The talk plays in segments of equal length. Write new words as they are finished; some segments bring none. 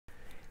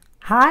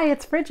Hi,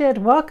 it's Bridget.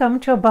 Welcome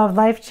to Above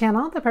Life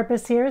channel. The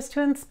purpose here is to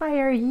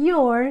inspire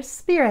your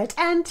spirit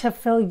and to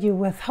fill you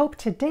with hope.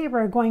 Today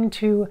we're going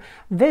to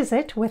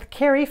visit with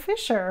Carrie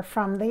Fisher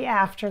from the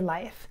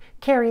Afterlife.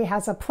 Carrie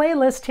has a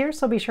playlist here,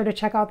 so be sure to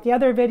check out the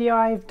other video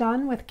I've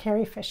done with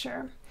Carrie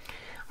Fisher.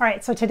 All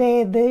right, so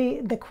today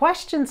the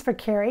questions for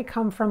Carrie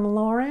come from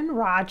Lauren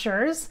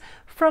Rogers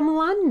from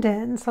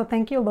London. So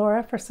thank you,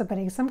 Laura, for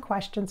submitting some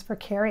questions for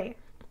Carrie.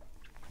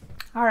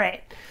 All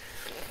right.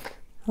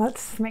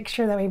 Let's make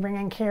sure that we bring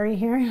in Carrie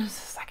here. Just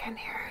a second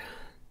here.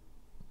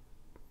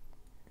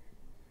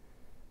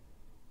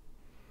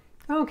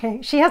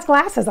 Okay, she has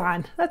glasses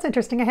on. That's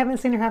interesting. I haven't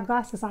seen her have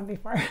glasses on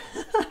before.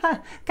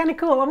 Kind of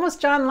cool.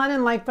 Almost John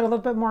Lennon-like, but a little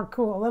bit more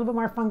cool, a little bit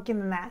more funky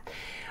than that.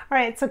 All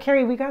right, so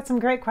Carrie, we got some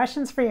great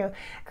questions for you.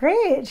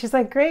 Great. She's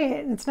like,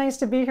 great. It's nice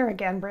to be here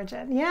again,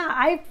 Bridget. Yeah,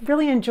 I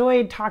really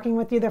enjoyed talking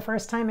with you the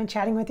first time and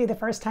chatting with you the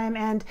first time.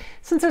 And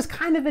since there's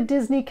kind of a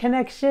Disney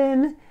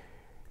connection,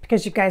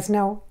 because you guys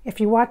know,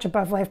 if you watch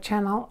Above Life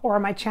channel or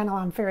my channel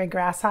on Fairy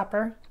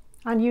Grasshopper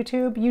on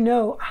YouTube, you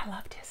know I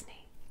love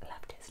Disney. I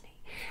love Disney.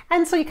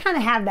 And so you kind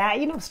of have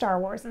that, you know, Star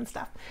Wars and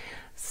stuff.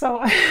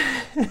 So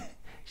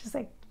she's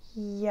like,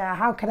 yeah,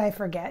 how could I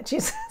forget? She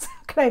says,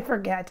 how could I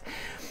forget?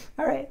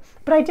 All right.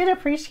 But I did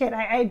appreciate,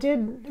 I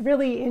did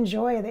really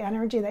enjoy the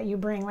energy that you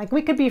bring. Like,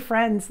 we could be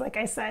friends, like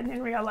I said,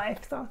 in real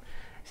life. So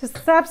she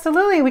says,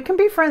 absolutely, we can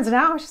be friends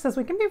now. She says,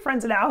 we can be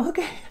friends now.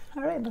 Okay.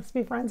 All right, let's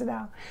be friends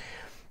now.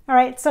 All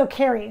right, so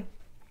Carrie,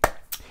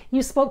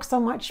 you spoke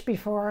so much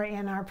before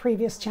in our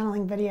previous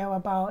channeling video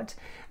about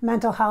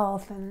mental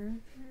health,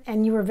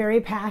 and you were very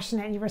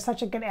passionate. You were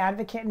such a good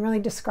advocate and really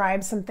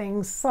described some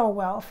things so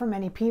well for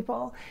many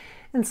people.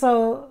 And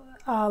so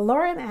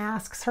Lauren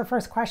asks, her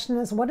first question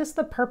is, what is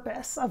the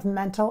purpose of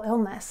mental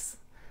illness?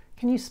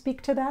 Can you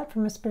speak to that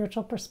from a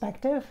spiritual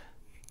perspective?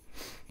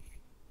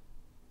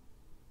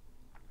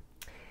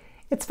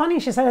 It's funny,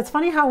 she said, it's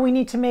funny how we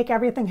need to make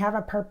everything have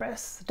a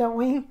purpose, don't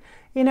we?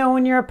 You know,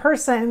 when you're a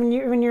person,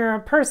 when you're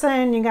a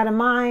person, you got a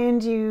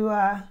mind, you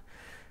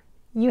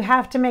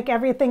have to make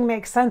everything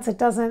make sense.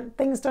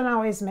 Things don't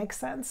always make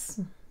sense.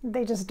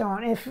 They just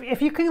don't.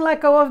 If you can let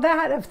go of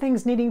that, of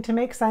things needing to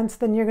make sense,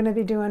 then you're going to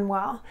be doing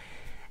well,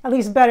 at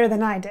least better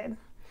than I did.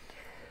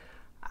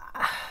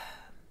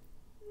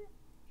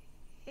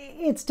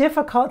 It's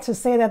difficult to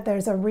say that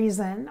there's a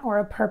reason or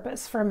a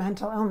purpose for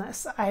mental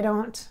illness. I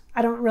don't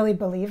really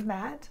believe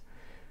that.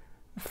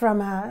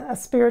 From a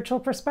spiritual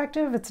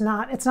perspective, it's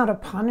not a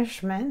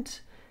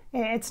punishment.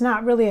 It's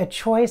not really a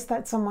choice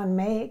that someone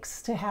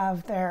makes to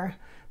have their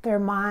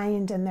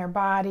mind and their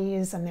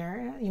bodies and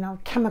their, you know,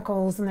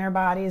 chemicals in their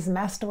bodies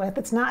messed with.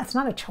 It's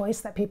not a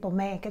choice that people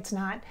make. It's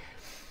not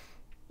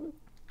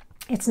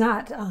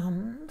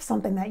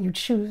something that you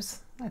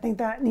choose. I think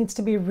that needs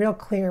to be real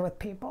clear with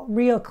people.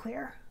 Real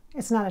clear.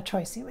 It's not a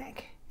choice you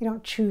make. You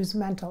don't choose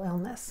mental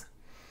illness.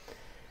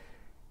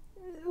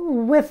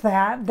 With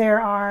that, there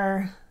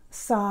are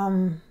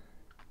some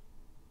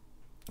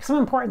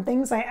important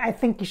things I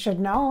think you should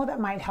know that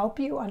might help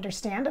you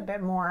understand a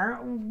bit more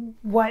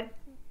what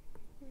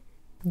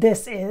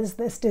this is,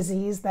 this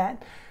disease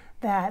that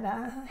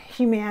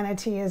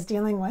humanity is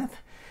dealing with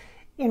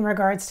in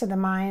regards to the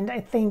mind. I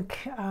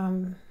think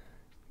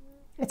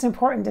it's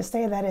important to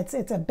say that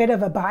it's a bit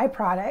of a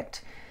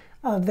byproduct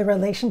of the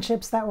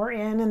relationships that we're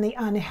in and the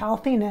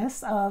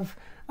unhealthiness of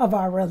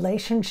our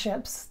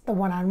relationships, the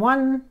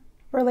one-on-one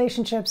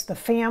relationships, the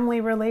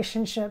family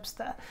relationships,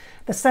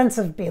 the sense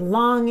of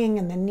belonging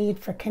and the need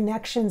for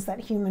connections that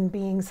human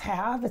beings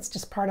have. It's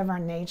just part of our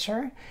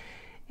nature.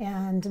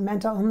 And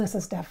mental illness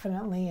is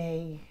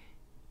definitely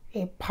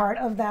a part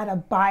of that, a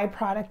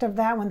byproduct of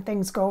that when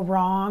things go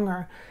wrong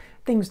or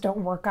things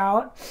don't work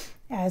out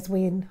as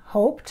we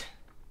hoped.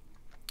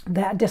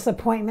 That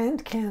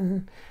disappointment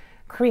can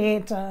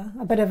create a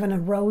bit of an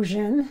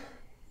erosion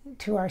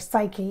to our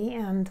psyche,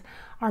 and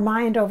our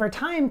mind over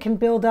time can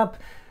build up,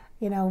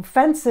 you know,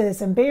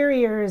 fences and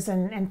barriers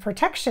and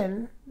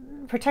protection.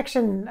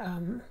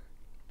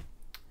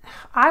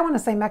 I want to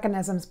say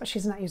mechanisms, but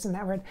she's not using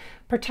that word.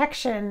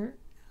 Protection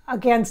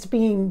against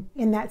being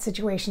in that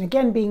situation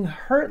again, being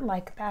hurt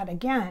like that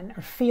again,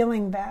 or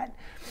feeling that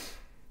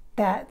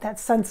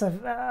sense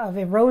of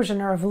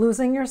erosion or of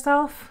losing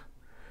yourself.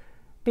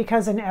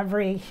 Because in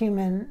every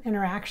human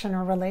interaction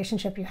or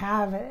relationship you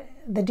have,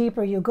 the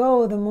deeper you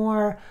go, the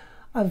more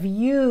of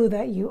you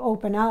that you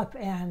open up,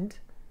 and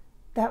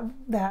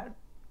that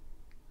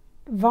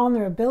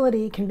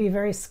vulnerability can be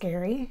very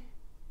scary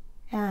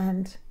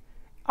and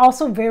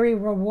also very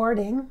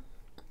rewarding.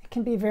 It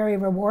can be very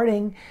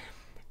rewarding,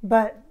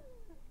 but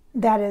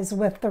that is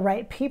with the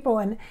right people.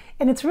 And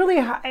it's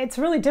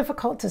really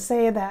difficult to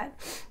say that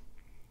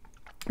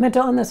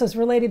mental illness is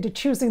related to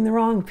choosing the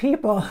wrong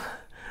people.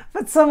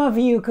 But some of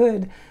you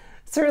could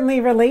certainly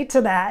relate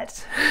to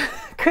that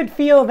could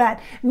feel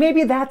that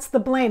maybe that's the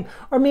blame,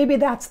 or maybe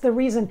that's the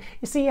reason.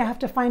 You see, you have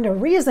to find a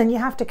reason. You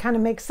have to kind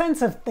of make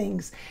sense of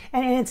things.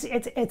 And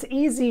it's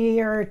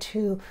easier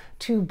to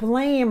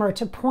blame or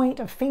to point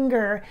a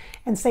finger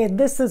and say,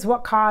 this is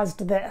what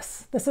caused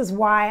this. This is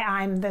why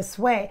I'm this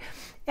way.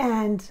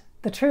 And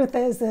the truth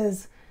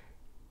is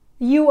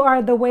you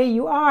are the way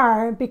you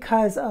are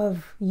because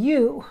of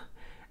you.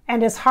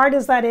 And as hard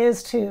as that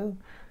is to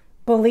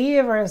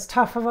believe, or as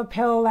tough of a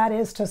pill that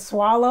is to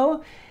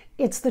swallow,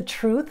 it's the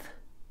truth.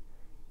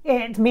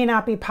 It may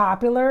not be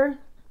popular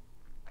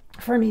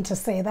for me to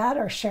say that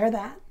or share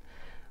that.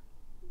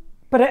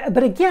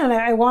 But again,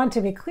 I want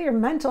to be clear,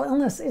 mental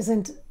illness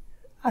isn't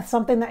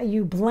something that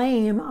you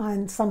blame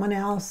on someone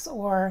else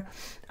or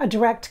a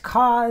direct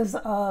cause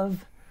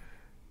of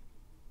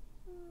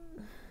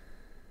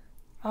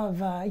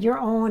your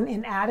own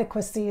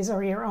inadequacies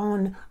or your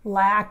own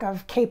lack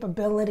of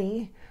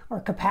capability or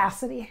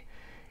capacity.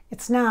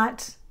 It's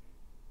not,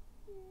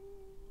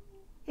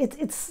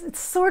 it's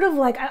sort of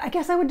like, I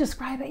guess I would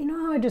describe it, you know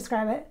how I would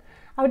describe it?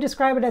 I would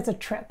describe it as a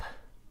trip,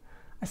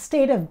 a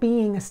state of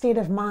being, a state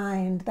of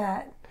mind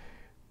that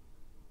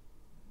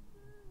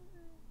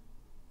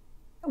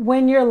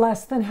when you're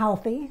less than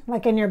healthy,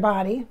 like in your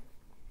body,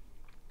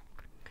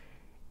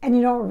 and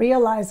you don't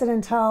realize it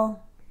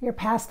until you're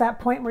past that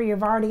point where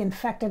you've already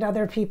infected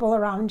other people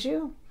around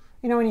you,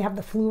 you know, when you have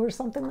the flu or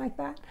something like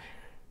that.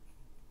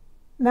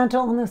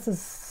 Mental illness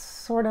is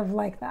sort of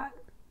like that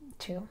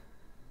too.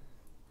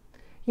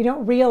 You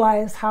don't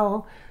realize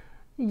how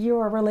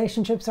your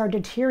relationships are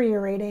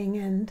deteriorating,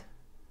 and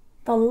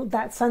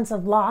that sense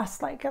of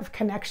loss, like of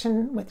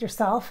connection with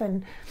yourself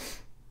and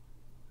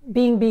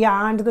being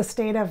beyond the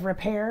state of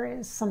repair,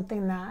 is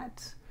something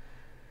that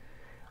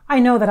I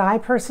know that I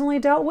personally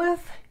dealt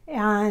with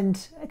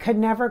and could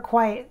never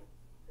quite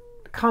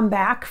come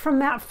back from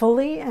that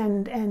fully.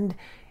 And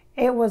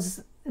it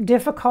was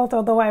difficult,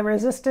 although I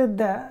resisted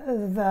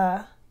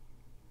the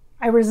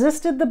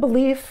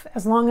belief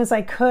as long as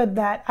I could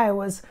that I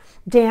was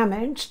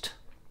damaged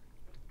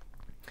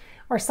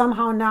or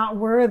somehow not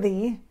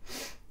worthy,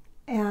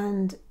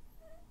 and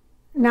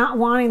not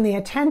wanting the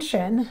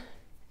attention,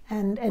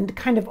 and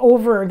kind of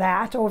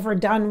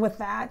overdone with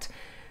that.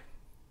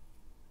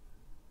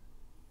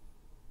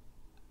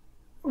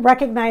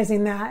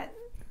 Recognizing that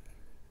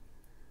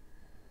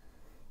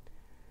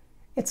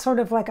it's sort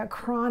of like a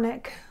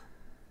chronic,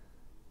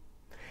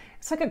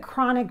 it's like a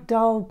chronic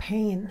dull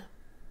pain.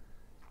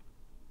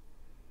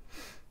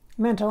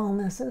 Mental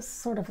illness is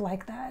sort of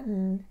like that,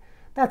 and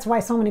that's why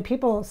so many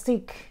people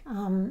seek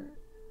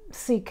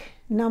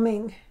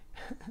numbing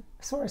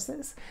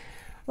sources.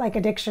 Like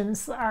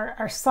addictions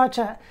are such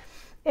a,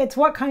 it's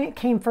what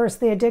came first,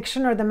 the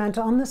addiction or the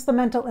mental illness? The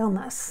mental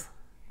illness,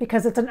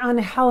 because it's an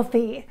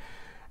unhealthy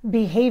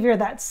behavior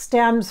that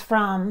stems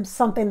from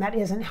something that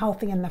isn't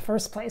healthy in the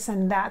first place.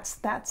 And that's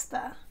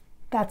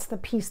the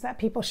piece that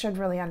people should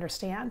really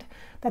understand,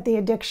 that the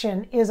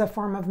addiction is a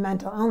form of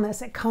mental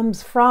illness. It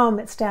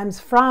stems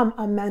from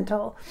a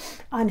mental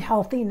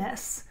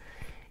unhealthiness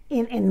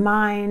in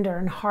mind or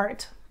in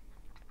heart,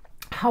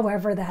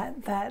 however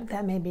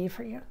that may be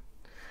for you.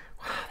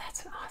 Wow,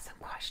 that's an awesome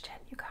question,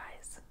 you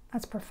guys.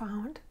 That's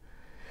profound.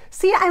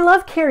 See, I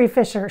love Carrie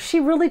Fisher.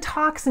 She really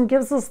talks and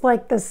gives us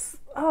like this,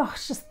 oh,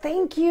 just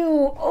thank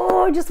you.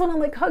 Oh, I just want to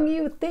like hug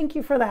you. Thank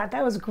you for that.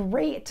 That was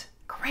great.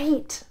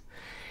 Great.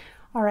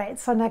 All right,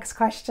 so next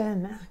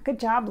question. Good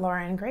job,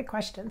 Lauren. Great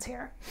questions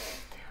here.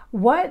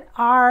 What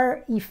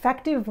are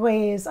effective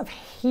ways of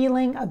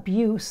healing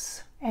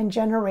abuse and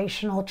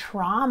generational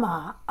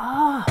trauma?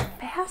 Oh,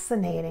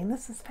 fascinating.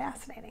 This is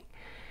fascinating.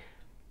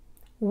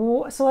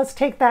 So let's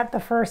take that, the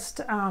first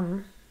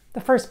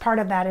part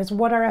of that is,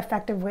 what are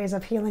effective ways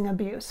of healing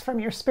abuse from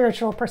your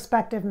spiritual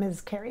perspective, Ms.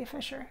 Carrie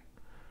Fisher?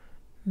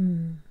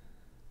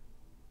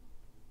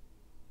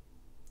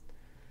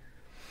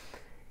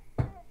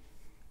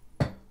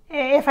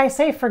 If I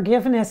say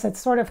forgiveness, it's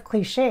sort of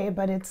cliche,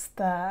 but it's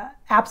the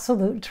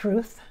absolute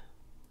truth.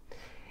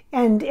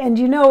 And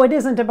you know, it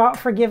isn't about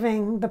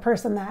forgiving the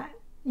person that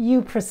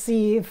you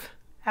perceive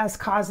as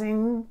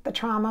causing the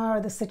trauma or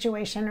the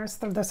situation or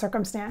the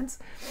circumstance,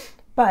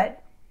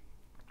 but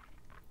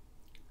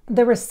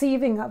the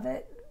receiving of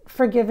it,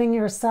 forgiving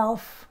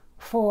yourself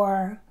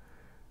for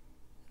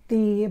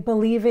the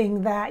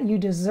believing that you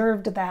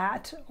deserved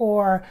that,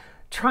 or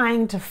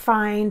trying to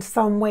find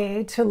some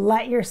way to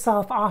let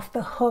yourself off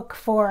the hook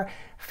for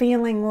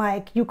feeling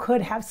like you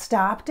could have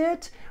stopped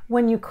it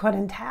when you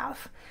couldn't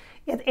have.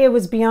 It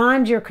was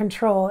beyond your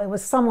control. It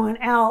was someone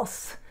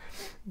else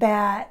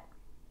that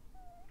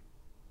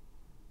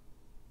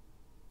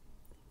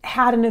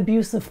had an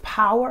abuse of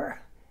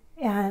power.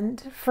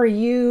 And for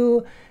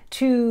you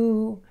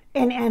to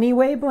in any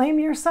way blame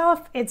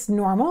yourself, it's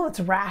normal, it's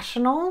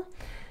rational.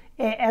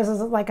 As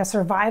like a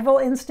survival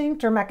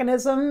instinct or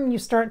mechanism, you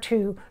start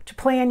to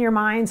play in your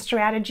mind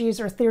strategies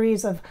or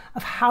theories of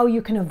how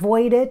you can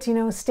avoid it, you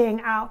know, staying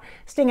at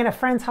a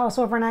friend's house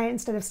overnight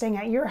instead of staying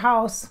at your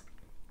house,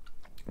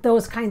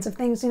 those kinds of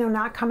things,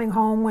 not coming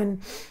home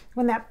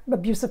when that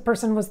abusive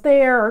person was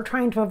there, or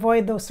trying to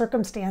avoid those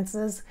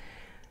circumstances.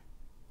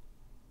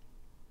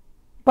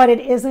 But it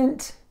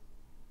isn't,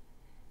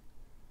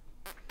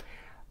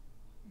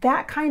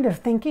 that kind of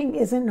thinking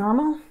isn't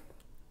normal.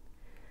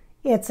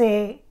 It's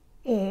a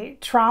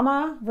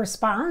trauma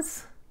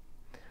response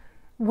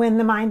when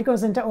the mind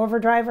goes into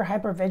overdrive or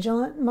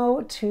hypervigilant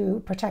mode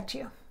to protect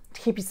you,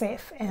 to keep you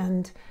safe.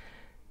 And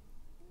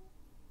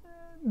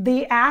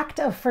the act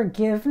of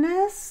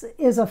forgiveness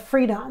is a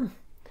freedom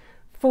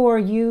for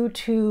you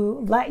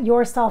to let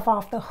yourself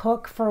off the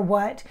hook for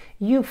what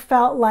you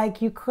felt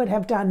like you could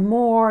have done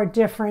more,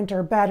 different,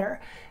 or better,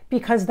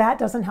 because that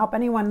doesn't help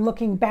anyone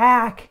looking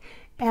back.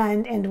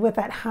 And with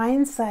that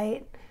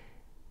hindsight,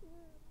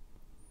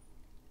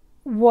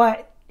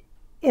 what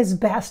is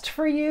best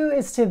for you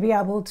is to be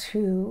able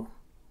to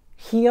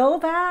heal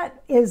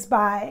that is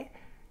by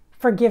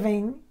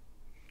forgiving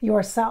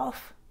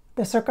yourself,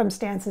 the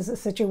circumstances, the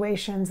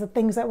situations, the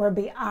things that were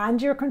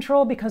beyond your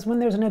control, because when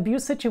there's an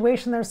abuse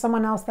situation, there's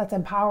someone else that's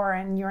in power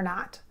and you're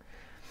not.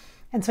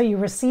 And so you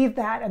receive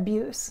that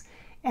abuse.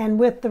 And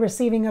with the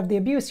receiving of the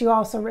abuse, you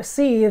also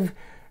receive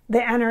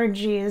the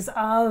energies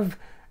of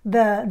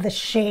the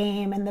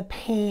shame and the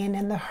pain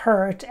and the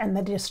hurt and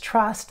the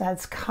distrust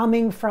that's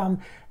coming from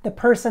the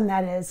person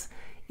that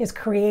is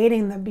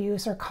creating the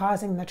abuse or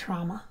causing the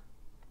trauma.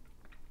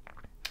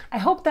 I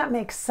hope that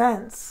makes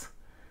sense.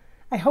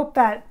 I hope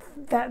that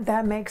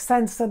makes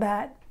sense, so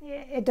that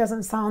it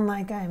doesn't sound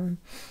like I'm,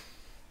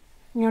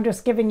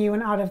 just giving you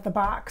an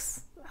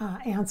out-of-the-box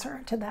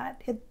answer to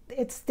that.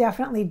 It's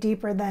definitely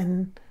deeper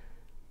than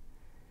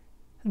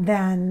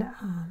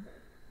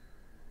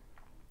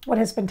what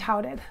has been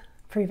touted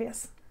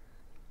previous.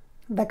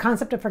 The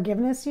concept of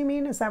forgiveness, you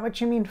mean? Is that what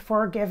you mean?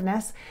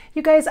 Forgiveness.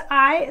 You guys,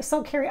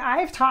 Carrie,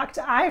 I've talked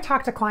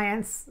to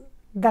clients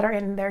that are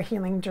in their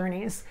healing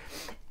journeys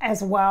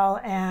as well.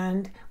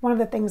 And one of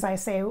the things I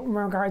say in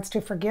regards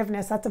to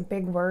forgiveness, that's a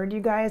big word, you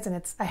guys, and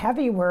it's a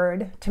heavy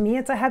word. To me,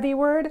 it's a heavy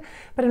word,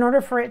 but in order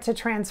for it to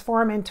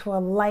transform into a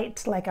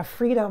light, like a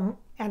freedom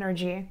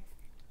energy,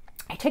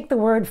 I take the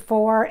word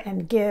for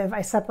and give.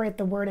 I separate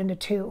the word into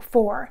two.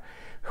 For.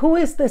 Who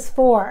is this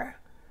for?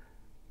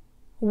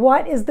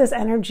 What is this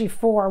energy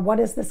for? What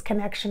is this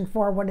connection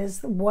for? What is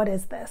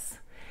this?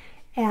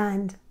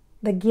 And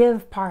the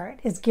give part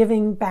is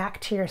giving back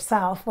to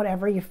yourself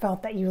whatever you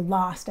felt that you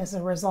lost as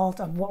a result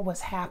of what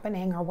was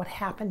happening or what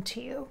happened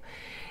to you.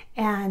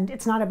 And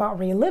it's not about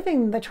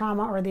reliving the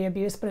trauma or the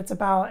abuse, but it's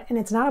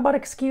not about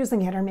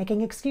excusing it or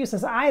making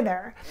excuses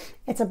either.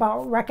 It's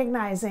about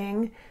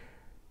recognizing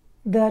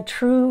the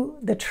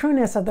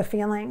trueness of the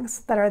feelings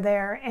that are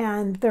there,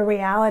 and the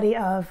reality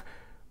of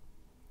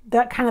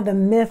that kind of the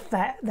myth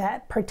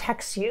that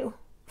protects you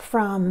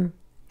from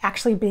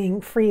actually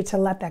being free to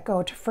let that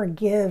go, to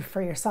forgive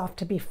for yourself,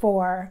 to be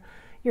for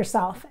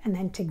yourself, and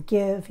then to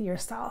give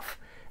yourself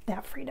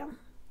that freedom.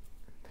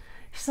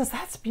 She says,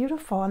 that's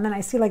beautiful. And then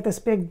I see like this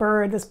big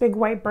bird, this big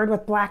white bird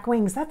with black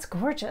wings. That's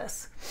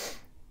gorgeous.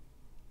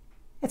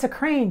 It's a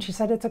crane. She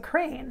said, it's a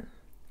crane.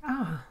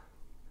 Ah.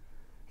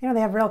 They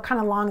have real kind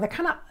of long, they're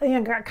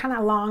kind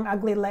of long,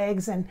 ugly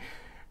legs. And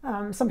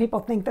some people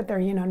think that they're,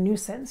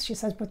 nuisance. She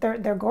says, but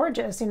they're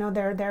gorgeous.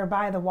 They're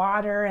by the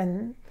water,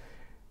 and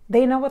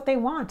they know what they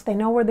want. They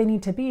know where they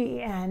need to be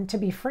and to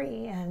be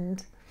free.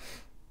 And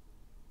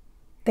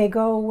they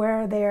go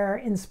where they're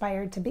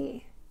inspired to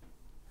be.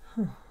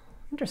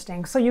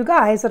 Interesting. So you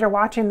guys that are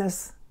watching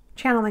this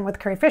Channeling with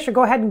Carrie Fisher,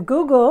 go ahead and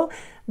Google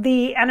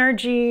the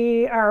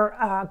energy,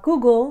 or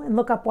Google and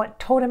look up what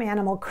totem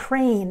animal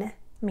crane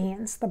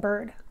means, the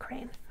bird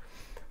crane.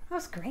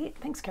 That's great.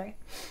 Thanks, Carrie.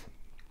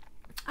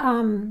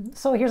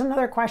 So here's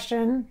another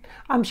question.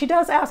 She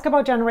does ask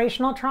about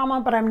generational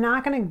trauma, but I'm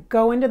not going to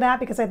go into that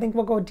because I think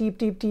we'll go deep,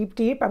 deep, deep,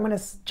 deep. I'm going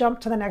to jump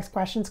to the next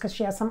questions because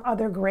she has some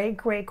other great,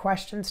 great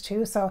questions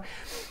too. So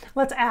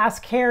let's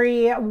ask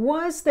Carrie,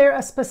 was there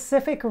a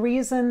specific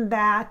reason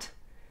that,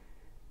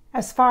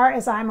 as far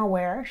as I'm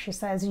aware, she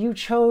says, you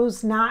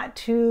chose not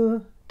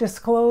to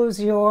disclose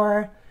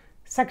your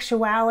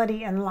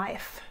sexuality in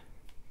life?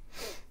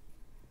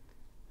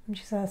 And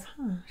she says,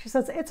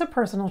 it's a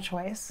personal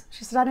choice.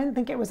 She said, I didn't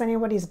think it was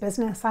anybody's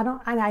business.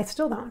 I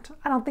still don't.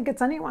 I don't think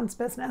it's anyone's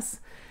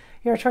business.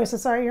 Your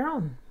choices are your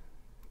own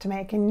to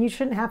make, and you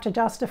shouldn't have to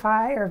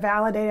justify or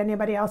validate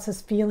anybody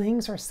else's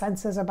feelings or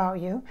senses about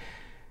you.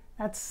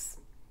 That's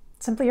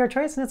simply your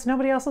choice, and it's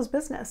nobody else's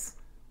business.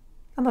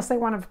 Unless they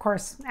want to, of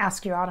course,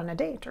 ask you out on a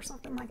date or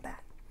something like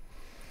that.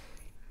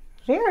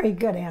 Very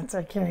good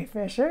answer, Carrie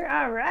Fisher.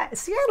 All right.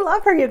 See, I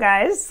love her, you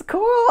guys.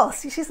 Cool.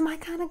 See, she's my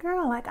kind of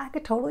girl. Like, I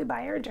could totally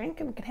buy her a drink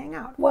and we could hang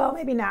out. Well,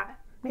 maybe not.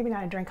 Maybe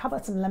not a drink. How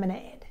about some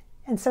lemonade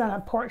and sit on a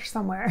porch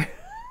somewhere?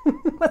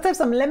 Let's have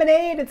some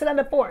lemonade and sit on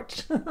the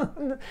porch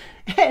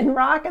and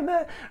rock in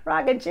the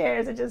rocking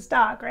chairs and just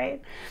talk,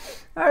 right?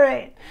 All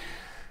right.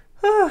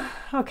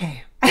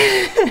 Okay.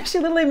 She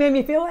literally made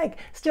me feel like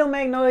Steel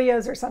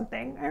Magnolias or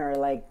something, or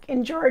like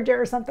in Georgia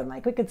or something.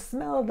 Like we could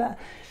smell the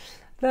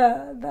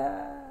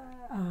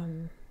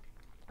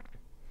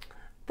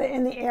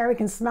in the air. We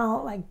can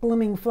smell like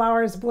blooming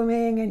flowers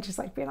blooming and just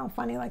like, you know,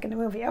 funny like in a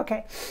movie.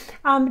 Okay.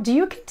 Do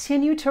you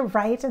continue to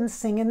write and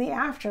sing in the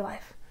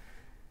afterlife?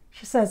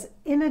 She says,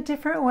 in a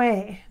different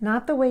way,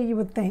 not the way you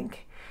would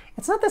think.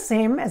 It's not the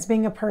same as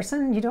being a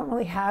person. You don't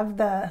really have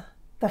the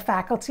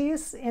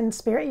faculties in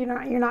spirit.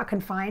 You're not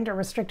confined or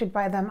restricted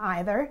by them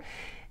either.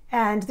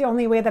 And the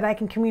only way that I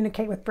can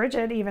communicate with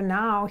Bridgette, even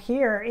now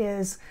here,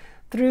 is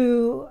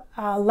through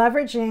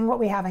leveraging what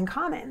we have in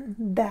common.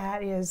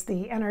 That is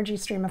the energy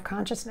stream of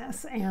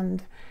consciousness.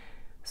 And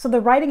so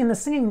the writing and the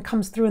singing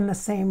comes through in the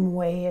same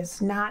way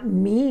as not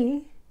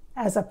me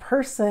as a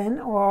person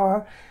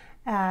or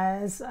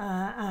as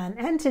an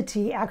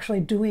entity actually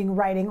doing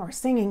writing or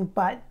singing,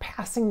 but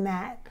passing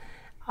that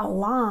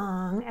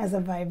along as a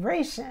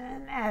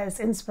vibration, as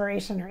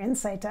inspiration or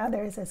insight to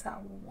others is a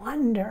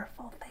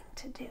wonderful thing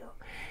to do.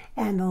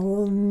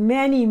 And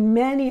many,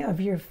 many of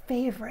your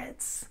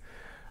favorites,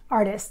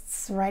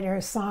 artists,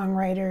 writers,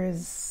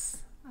 songwriters,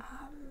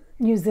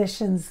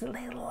 musicians,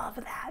 they love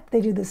that.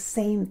 They do the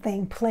same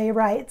thing.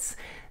 Playwrights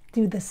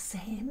do the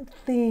same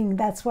thing.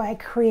 That's why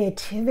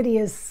creativity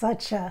is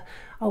such a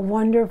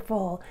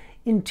wonderful,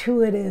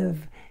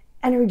 intuitive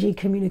energy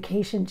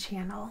communication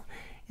channel,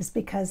 is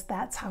because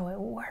that's how it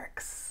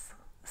works.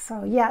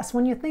 So yes,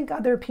 when you think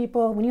other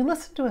people, when you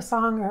listen to a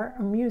song or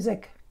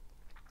music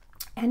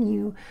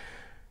and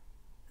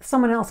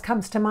someone else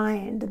comes to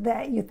mind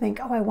that you think,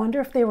 oh, I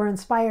wonder if they were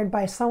inspired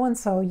by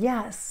so-and-so.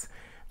 Yes,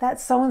 that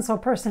so-and-so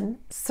person,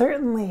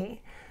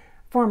 certainly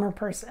former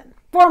person,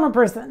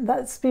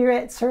 that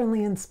spirit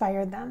certainly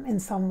inspired them in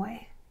some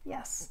way.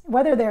 Yes,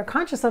 whether they're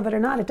conscious of it or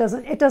not, it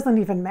doesn't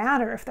even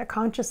matter if they're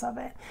conscious of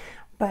it,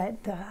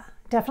 but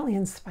definitely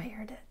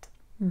inspired it.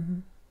 Mm-hmm.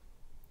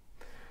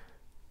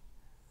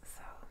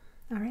 So,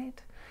 all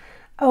right.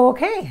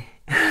 Okay.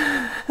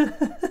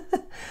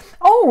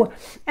 Oh,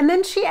 and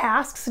then she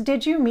asks,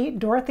 did you meet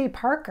Dorothy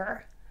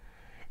Parker?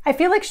 I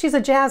feel like she's a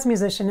jazz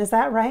musician. Is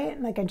that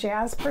right? Like a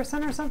jazz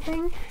person or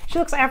something? She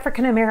looks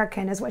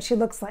African-American is what she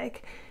looks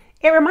like.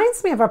 It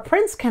reminds me of a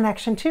Prince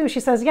connection too. She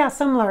says, yeah,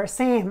 similar,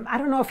 same. I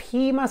don't know if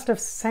he must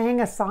have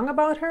sang a song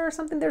about her or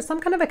something. There's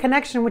some kind of a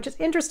connection, which is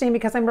interesting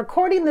because I'm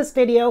recording this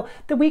video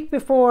the week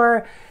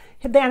before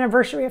the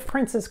anniversary of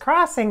Prince's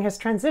crossing, his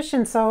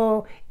transition.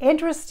 So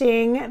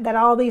interesting that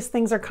all these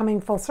things are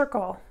coming full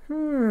circle.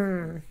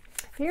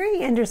 Very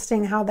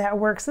interesting how that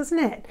works, isn't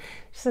it?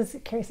 She says,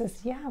 Carrie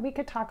says, yeah, we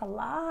could talk a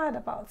lot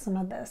about some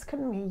of this,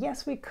 couldn't we?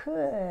 Yes, we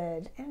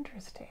could.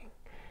 Interesting.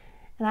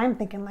 And I'm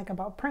thinking like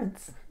about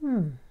Prince.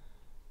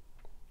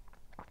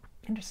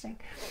 Interesting.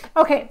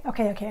 Okay,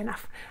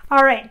 enough.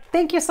 All right.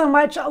 Thank you so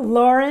much,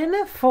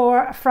 Lauren,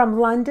 from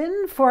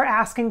London, for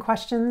asking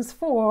questions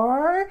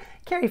for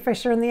Carrie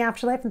Fisher in the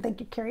Afterlife. And thank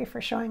you, Carrie, for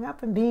showing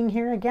up and being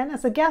here again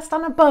as a guest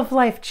on Above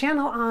Life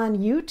channel on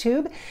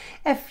YouTube.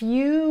 If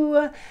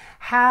you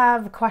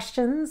have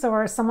questions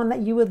or someone that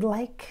you would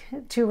like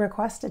to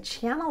request a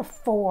channel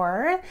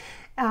for,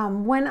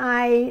 when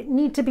I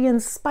need to be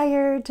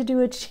inspired to do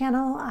a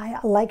channel, I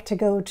like to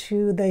go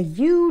to the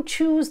You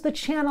Choose the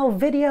Channel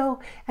video,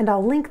 and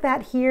I'll link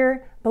that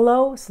here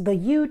below. So the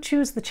You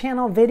Choose the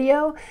Channel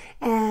video,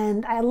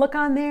 and I look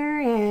on there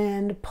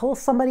and pull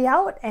somebody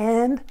out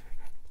and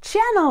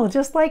channel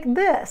just like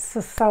this.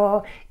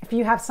 So if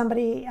you have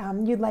somebody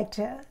you'd like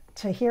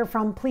to hear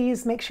from,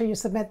 please make sure you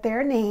submit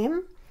their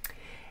name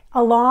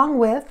along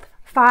with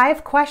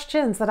 5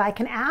 questions that I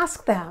can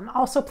ask them.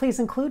 Also, please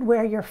include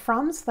where you're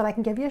from so that I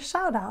can give you a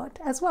shout out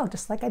as well,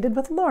 just like I did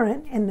with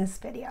Lauren in this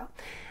video.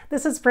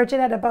 This is Bridgette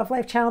at Above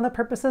Life Channel. The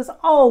purpose is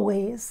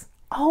always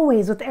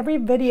with every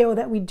video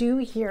that we do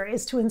here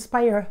is to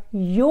inspire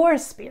your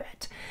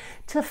spirit,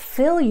 to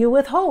fill you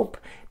with hope,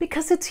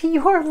 because it's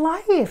your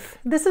life.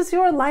 This is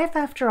your life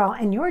after all,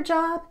 and your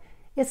job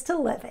is to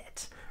live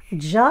it.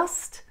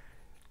 Just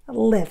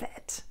live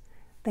it.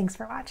 Thanks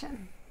for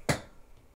watching.